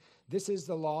 saying, this is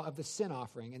the law of the sin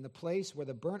offering. In the place where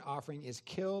the burnt offering is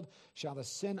killed, shall the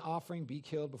sin offering be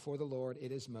killed before the Lord.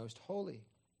 It is most holy.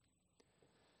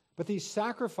 But these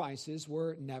sacrifices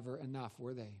were never enough,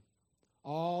 were they?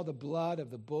 All the blood of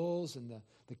the bulls and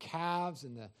the calves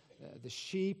and the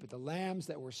sheep, the lambs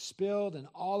that were spilled in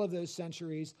all of those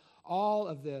centuries, all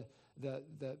of the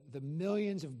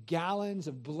millions of gallons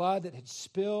of blood that had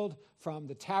spilled from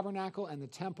the tabernacle and the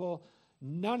temple,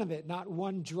 none of it, not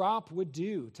one drop, would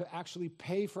do to actually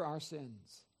pay for our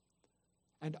sins.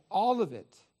 And all of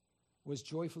it was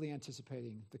joyfully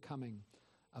anticipating the coming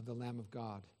of the Lamb of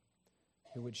God,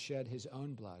 who would shed his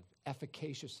own blood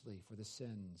efficaciously for the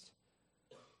sins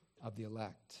of the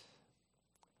elect,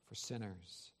 for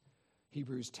sinners.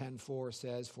 Hebrews 10:4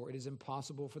 says, for it is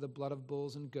impossible for the blood of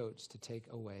bulls and goats to take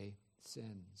away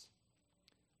sins.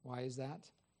 Why is that?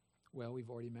 Well,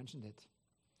 we've already mentioned it.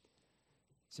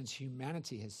 Since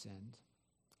humanity has sinned,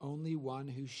 only one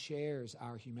who shares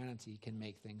our humanity can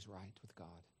make things right with God.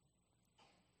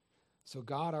 So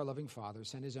God, our loving Father,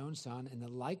 sent his own Son in the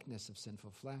likeness of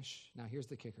sinful flesh. Now here's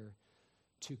the kicker: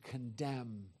 to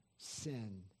condemn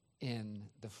sin in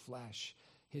the flesh.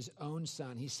 His own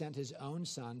Son, he sent his own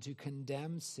Son to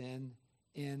condemn sin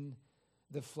in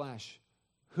the flesh.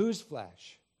 Whose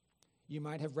flesh? You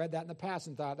might have read that in the past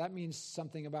and thought that means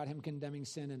something about him condemning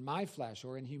sin in my flesh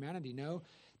or in humanity. No,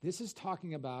 this is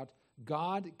talking about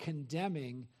God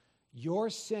condemning your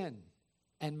sin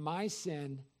and my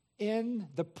sin in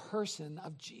the person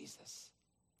of Jesus.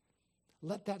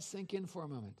 Let that sink in for a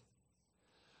moment.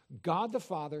 God the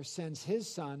Father sends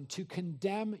his Son to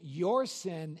condemn your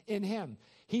sin in him.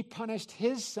 He punished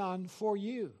his Son for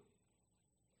you.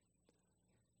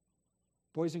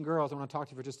 Boys and girls, I want to talk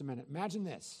to you for just a minute. Imagine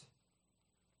this.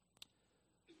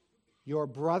 Your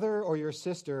brother or your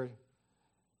sister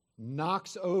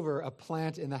knocks over a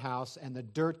plant in the house and the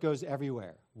dirt goes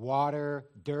everywhere. Water,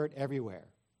 dirt everywhere.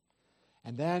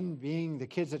 And then, being the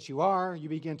kids that you are, you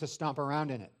begin to stomp around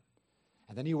in it.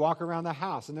 And then you walk around the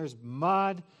house and there's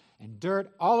mud and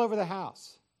dirt all over the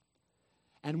house.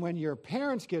 And when your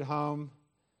parents get home,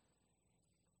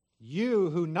 you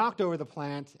who knocked over the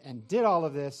plant and did all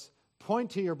of this,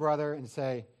 point to your brother and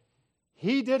say,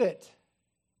 he did it.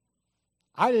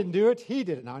 I didn't do it, he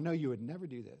did it. Now, I know you would never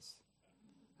do this.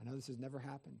 I know this has never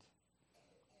happened.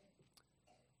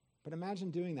 But imagine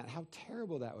doing that, how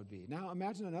terrible that would be. Now,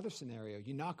 imagine another scenario.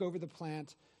 You knock over the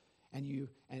plant, and your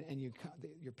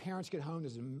parents get home,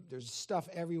 there's stuff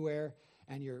everywhere,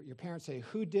 and your parents say,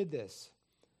 who did this?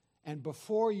 And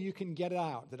before you can get it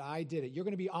out that I did it, you're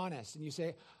going to be honest, and you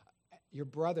say, your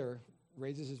brother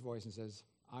raises his voice and says,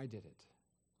 I did it.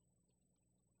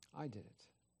 I did it.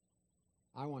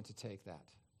 I want to take that.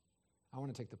 I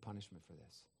want to take the punishment for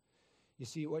this. You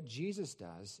see, what Jesus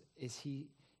does is he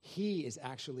is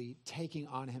actually taking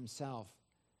on himself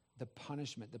the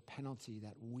punishment, the penalty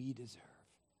that we deserve.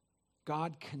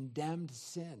 God condemned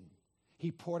sin.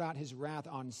 He poured out his wrath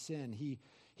on sin.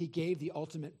 He gave the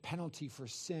ultimate penalty for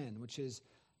sin, which is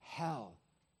hell,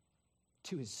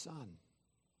 to his Son.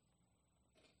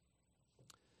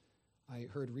 I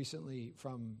heard recently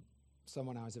from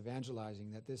someone I was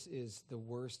evangelizing that this is the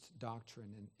worst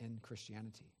doctrine in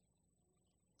Christianity.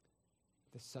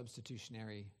 The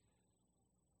substitutionary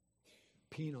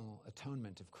penal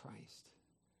atonement of Christ.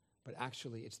 But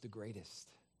actually, it's the greatest.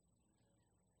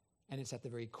 And it's at the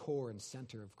very core and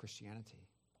center of Christianity.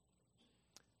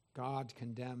 God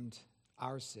condemned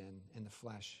our sin in the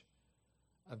flesh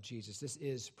of Jesus. This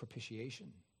is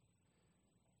propitiation.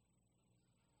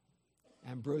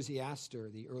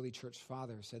 Ambrosiaster, the early church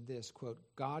father, said this, quote,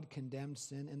 God condemned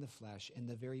sin in the flesh in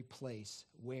the very place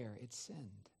where it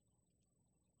sinned.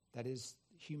 That is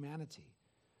humanity.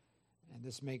 And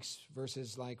this makes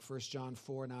verses like 1 John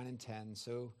 4, 9, and 10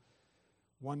 so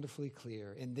wonderfully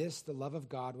clear. In this, the love of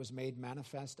God was made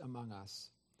manifest among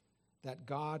us, that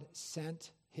God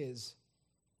sent his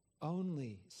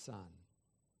only Son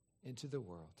into the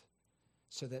world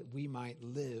so that we might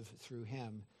live through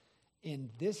him.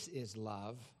 In this is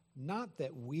love, not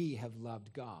that we have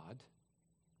loved God,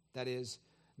 that is,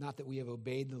 not that we have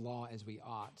obeyed the law as we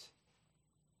ought,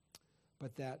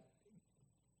 but that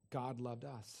God loved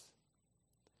us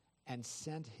and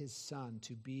sent his Son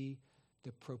to be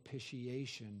the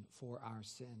propitiation for our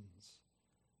sins.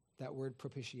 That word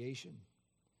propitiation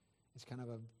is kind of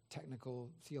a technical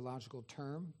theological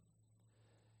term.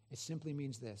 It simply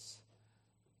means this,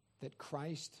 that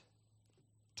Christ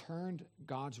turned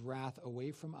God's wrath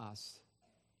away from us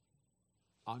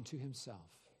onto himself.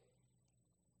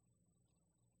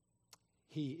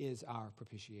 He is our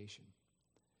propitiation.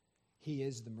 He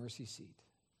is the mercy seat.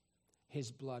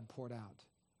 His blood poured out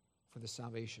for the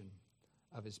salvation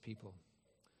of his people.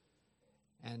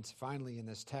 And finally, in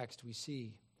this text, we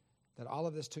see that all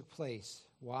of this took place.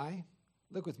 Why?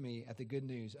 Look with me at the good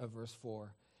news of verse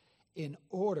 4. In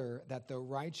order that the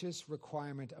righteous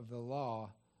requirement of the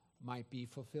law might be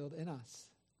fulfilled in us.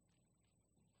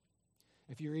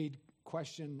 If you read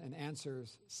question and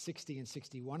answers 60 and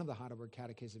 61 of the Heidelberg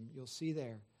Catechism, you'll see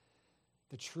there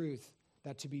the truth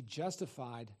that to be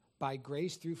justified by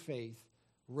grace through faith,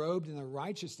 robed in the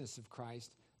righteousness of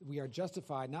Christ, we are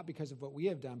justified not because of what we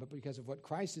have done, but because of what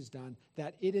Christ has done,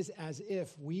 that it is as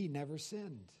if we never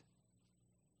sinned.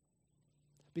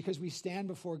 Because we stand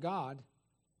before God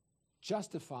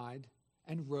justified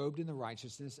and robed in the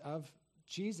righteousness of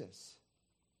Jesus.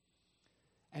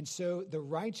 And so the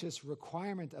righteous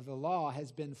requirement of the law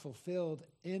has been fulfilled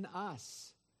in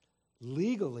us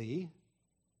legally,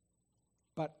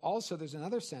 but also there's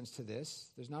another sense to this.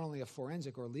 There's not only a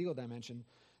forensic or legal dimension,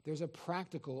 there's a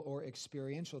practical or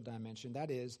experiential dimension.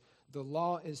 That is, the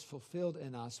law is fulfilled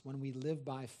in us when we live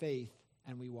by faith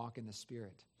and we walk in the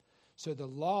Spirit. So the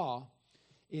law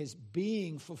is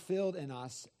being fulfilled in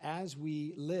us as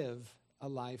we live a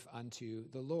life unto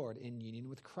the Lord in union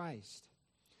with Christ.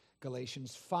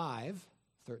 Galatians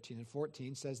 5:13 and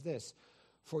 14 says this,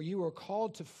 "For you are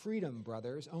called to freedom,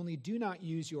 brothers, only do not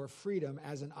use your freedom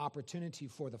as an opportunity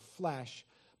for the flesh,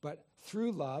 but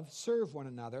through love serve one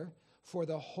another. For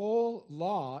the whole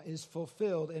law is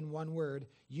fulfilled in one word,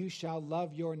 you shall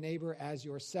love your neighbor as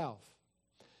yourself."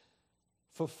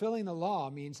 Fulfilling the law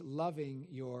means loving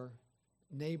your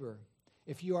neighbor.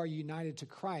 If you are united to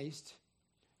Christ,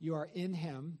 you are in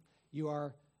him, you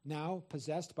are now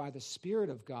possessed by the Spirit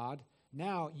of God.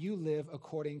 Now you live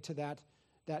according to that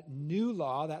new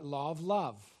law, that law of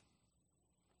love.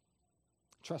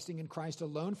 Trusting in Christ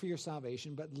alone for your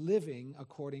salvation, but living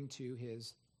according to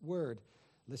his word.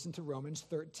 Listen to Romans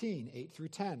 13, 8 through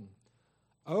 10.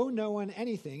 "Owe no one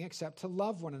anything except to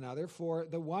love one another, for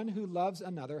the one who loves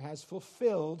another has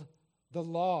fulfilled the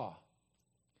law."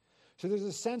 So there's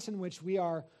a sense in which we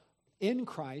are in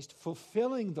Christ,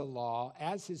 fulfilling the law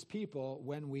as his people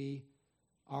when we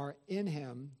are in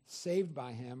him, saved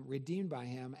by him, redeemed by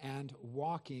him, and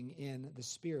walking in the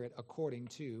Spirit according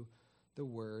to the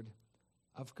word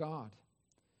of God.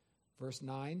 Verse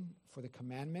 9, "For the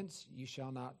commandments, you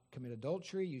shall not commit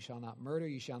adultery, you shall not murder,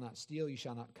 you shall not steal, you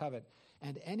shall not covet,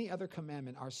 and any other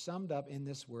commandment are summed up in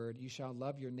this word, you shall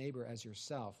love your neighbor as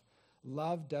yourself.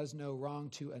 Love does no wrong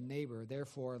to a neighbor,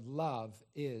 therefore love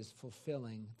is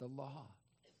fulfilling the law."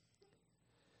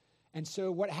 And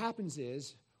so what happens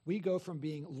is we go from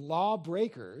being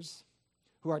lawbreakers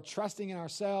who are trusting in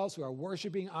ourselves, who are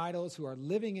worshiping idols, who are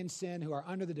living in sin, who are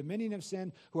under the dominion of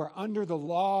sin, who are under the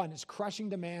law and its crushing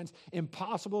demands,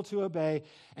 impossible to obey.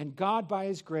 And God, by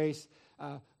his grace,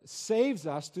 saves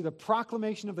us through the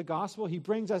proclamation of the gospel. He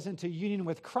brings us into union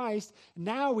with Christ.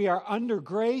 Now we are under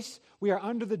grace. We are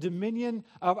under the dominion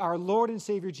of our Lord and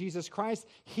Savior Jesus Christ.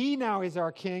 He now is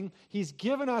our King. He's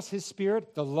given us his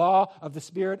Spirit. The law of the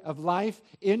Spirit of life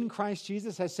in Christ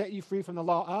Jesus has set you free from the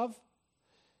law of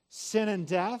sin and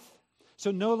death. So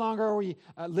no longer are we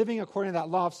living according to that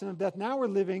law of sin and death. Now we're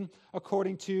living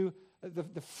according to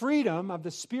the freedom of the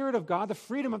Spirit of God, the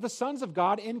freedom of the sons of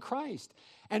God in Christ.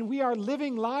 And we are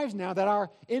living lives now that are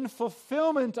in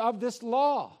fulfillment of this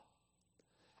law.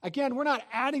 Again, we're not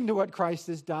adding to what Christ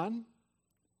has done.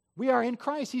 We are in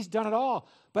Christ. He's done it all.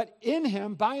 But in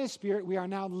him, by his Spirit, we are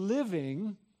now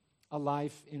living a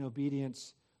life in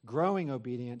obedience, growing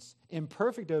obedience,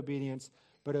 imperfect obedience,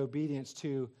 but obedience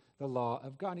to the law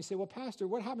of God. And you say, "Well, Pastor,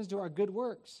 what happens to our good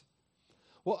works?"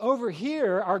 Well, over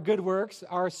here, our good works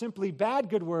are simply bad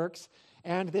good works,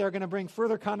 and they are going to bring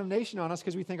further condemnation on us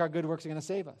because we think our good works are going to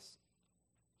save us.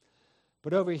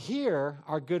 But over here,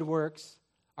 our good works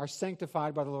are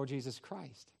sanctified by the Lord Jesus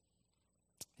Christ.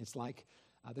 It's like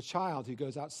the child who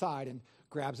goes outside and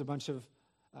grabs a bunch of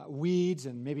weeds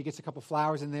and maybe gets a couple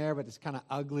flowers in there, but it's kind of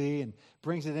ugly, and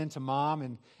brings it into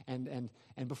mom, and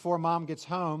before mom gets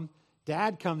home,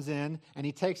 Dad comes in and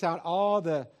he takes out all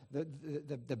the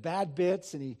the bad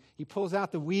bits, and he pulls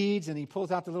out the weeds, and he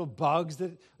pulls out the little bugs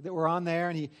that were on there,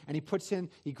 and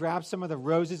he grabs some of the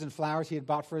roses and flowers he had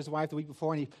bought for his wife the week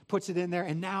before, and he puts it in there,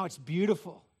 and now it's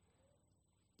beautiful.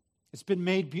 It's been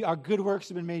made, our good works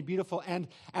have been made beautiful, and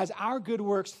as our good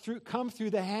works come through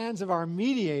the hands of our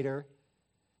mediator,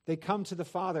 they come to the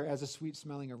Father as a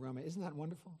sweet-smelling aroma. Isn't that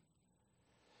wonderful?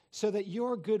 So that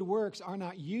your good works are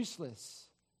not useless.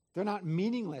 They're not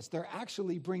meaningless. They're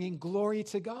actually bringing glory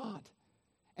to God.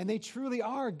 And they truly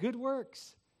are good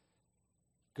works.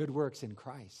 Good works in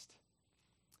Christ.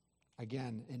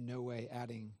 Again, in no way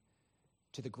adding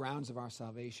to the grounds of our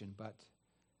salvation, but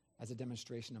as a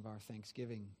demonstration of our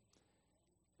thanksgiving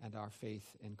and our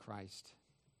faith in Christ.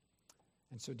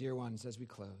 And so, dear ones, as we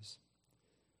close,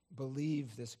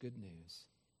 believe this good news.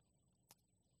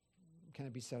 Can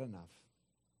it be said enough?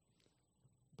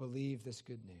 Believe this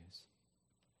good news.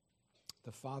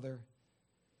 The Father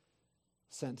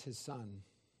sent his Son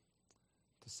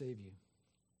to save you.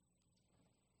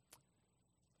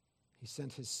 He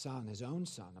sent his Son, his own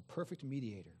Son, a perfect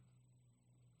mediator.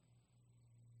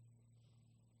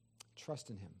 Trust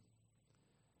in him.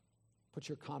 Put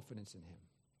your confidence in him.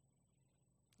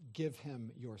 Give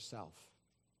him yourself.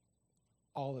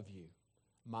 All of you.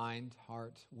 Mind,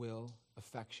 heart, will,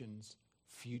 affections,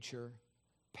 future,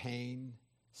 pain,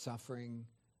 suffering,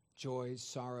 joys,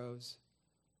 sorrows,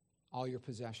 all your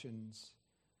possessions.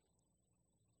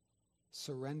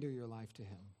 Surrender your life to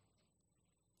him.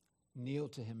 Kneel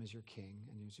to him as your King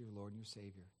and as your Lord and your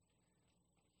Savior.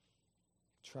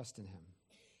 Trust in him.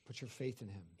 Put your faith in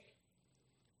him.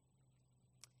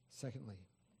 Secondly,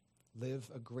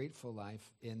 live a grateful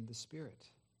life in the Spirit.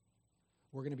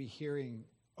 We're going to be hearing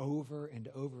over and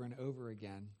over and over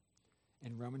again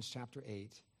in Romans chapter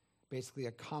 8, basically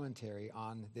a commentary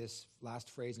on this last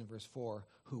phrase in verse 4,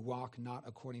 who walk not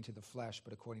according to the flesh,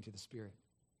 but according to the Spirit.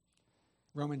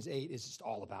 Romans 8 is just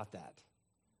all about that,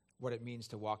 what it means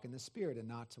to walk in the Spirit and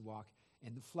not to walk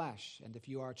in the flesh. And if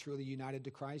you are truly united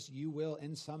to Christ, you will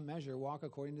in some measure walk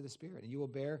according to the Spirit, and you will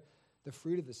bear the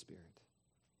fruit of the Spirit.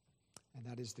 And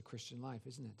that is the Christian life,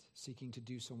 isn't it? Seeking to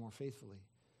do so more faithfully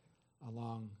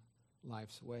along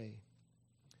life's way.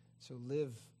 So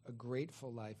live a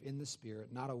grateful life in the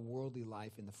Spirit, not a worldly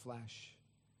life in the flesh.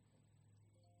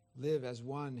 Live as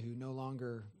one who no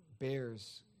longer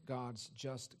bears God's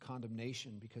just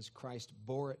condemnation because Christ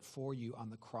bore it for you on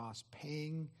the cross,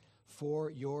 paying for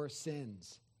your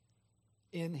sins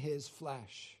in his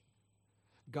flesh.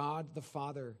 God the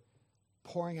Father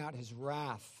pouring out his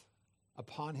wrath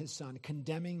upon his Son,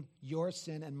 condemning your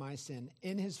sin and my sin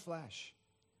in his flesh,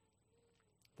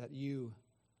 that you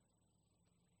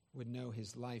would know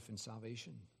his life and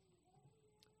salvation,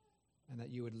 and that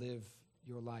you would live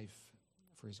your life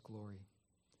for his glory.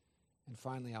 And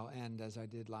finally, I'll end as I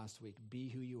did last week. Be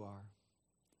who you are.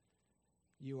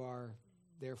 You are,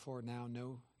 therefore, now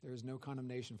there is no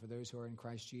condemnation for those who are in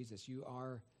Christ Jesus. You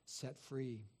are set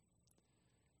free.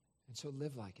 And so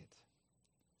live like it.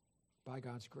 By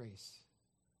God's grace,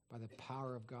 by the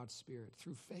power of God's Spirit,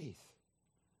 through faith,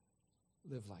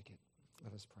 live like it.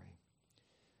 Let us pray.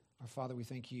 Our Father, we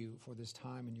thank you for this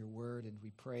time in your word, and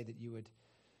we pray that you would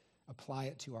apply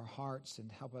it to our hearts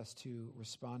and help us to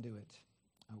respond to it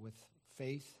with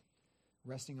faith,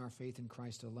 resting our faith in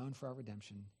Christ alone for our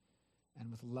redemption,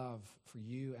 and with love for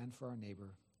you and for our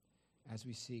neighbor as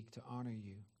we seek to honor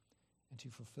you and to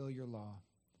fulfill your law.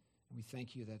 And we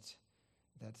thank you that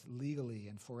legally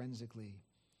and forensically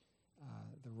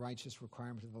the righteous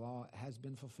requirement of the law has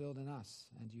been fulfilled in us,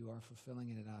 and you are fulfilling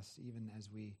it in us even as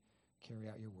we carry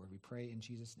out your word. We pray in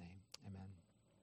Jesus' name. Amen.